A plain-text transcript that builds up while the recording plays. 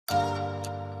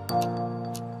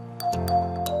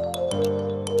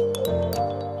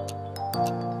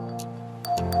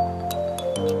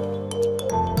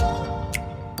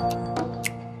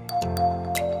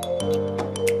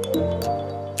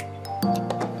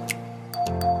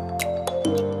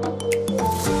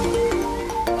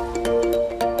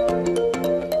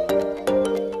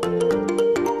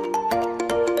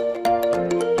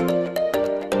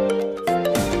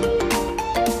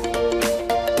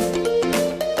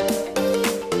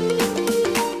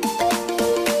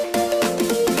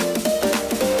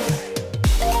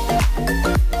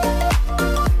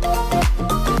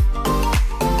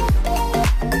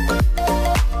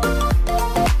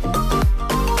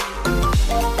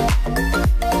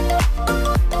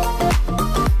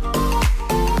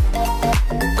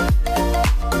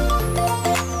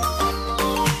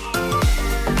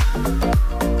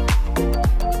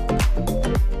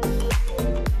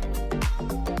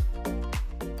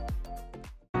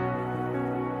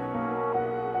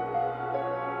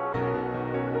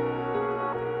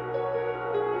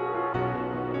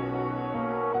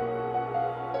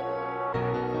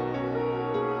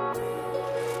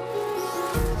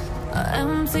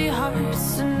Empty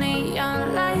hearts and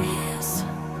neon lights,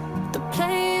 they're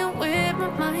playing with my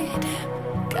mind.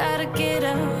 Gotta get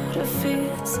out of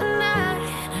here tonight.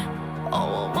 Oh,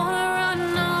 I wanna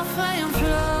run off and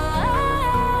fly.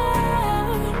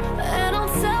 And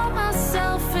I'll tell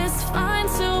myself it's fine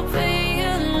to be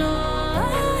alone,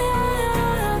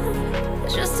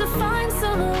 just to find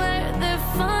somewhere that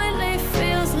finally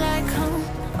feels like home.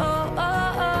 Oh,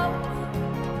 oh, oh.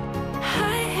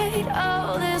 I hate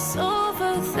all this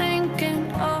overthinking.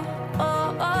 Oh,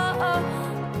 oh, oh, oh.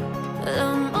 The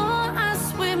more I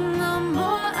swim, the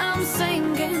more I'm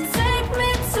sinking. Take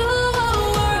me to a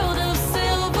world of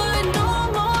silver. No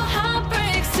more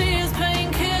heartbreaks, tears,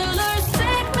 painkillers.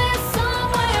 Take me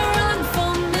somewhere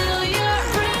unfamiliar.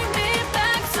 Bring me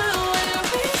back to where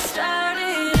we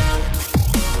started out.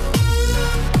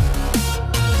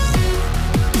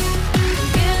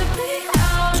 Get me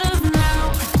out of now,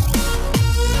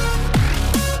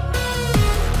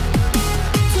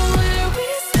 to where we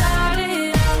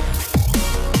started out.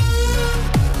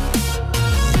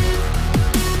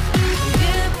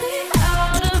 Get me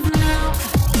out of now,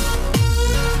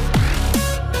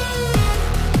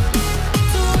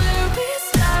 to where we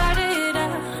started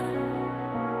out.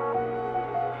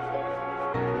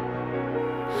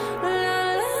 La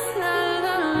la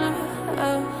la la,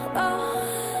 oh, oh.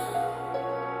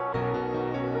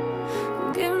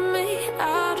 Get me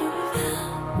out of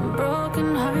broken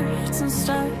hearts and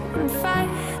starting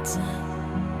fights,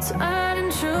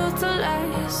 turning truth to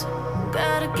lies.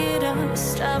 Gotta get up,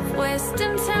 stop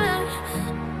wasting time.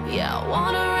 Yeah, I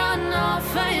wanna run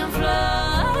off and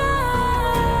fly.